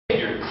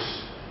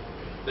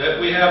that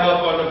we have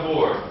up on the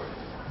board.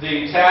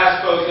 The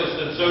task-focused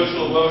and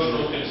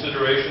social-emotional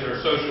consideration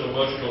or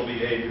social-emotional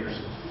behaviors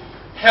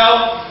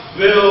help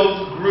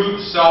build group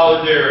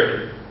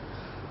solidarity.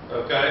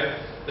 Okay?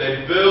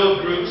 They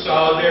build group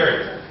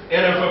solidarity.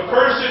 And if a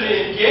person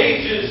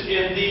engages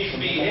in these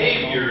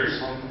behaviors,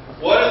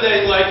 what are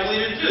they likely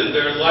to do?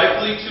 They're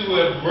likely to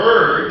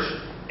emerge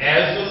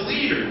as a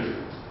leader.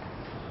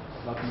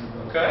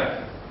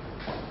 Okay?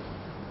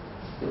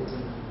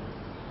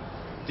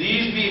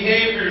 These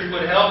behaviors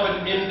would help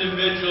an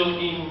individual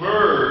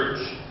emerge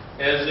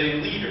as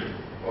a leader,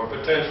 or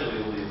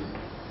potentially a leader.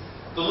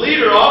 The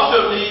leader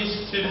also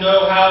needs to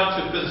know how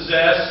to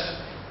possess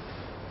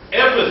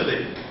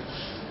empathy,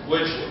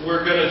 which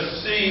we're going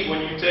to see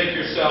when you take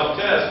your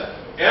self-test.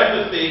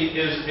 Empathy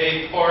is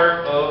a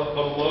part of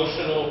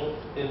emotional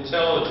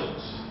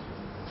intelligence.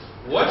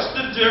 What's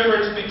the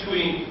difference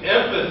between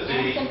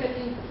empathy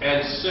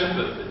and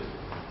sympathy?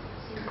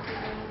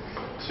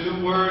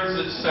 Two words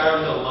that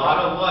sound a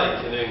lot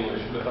alike in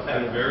English, but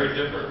have very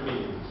different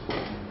meanings.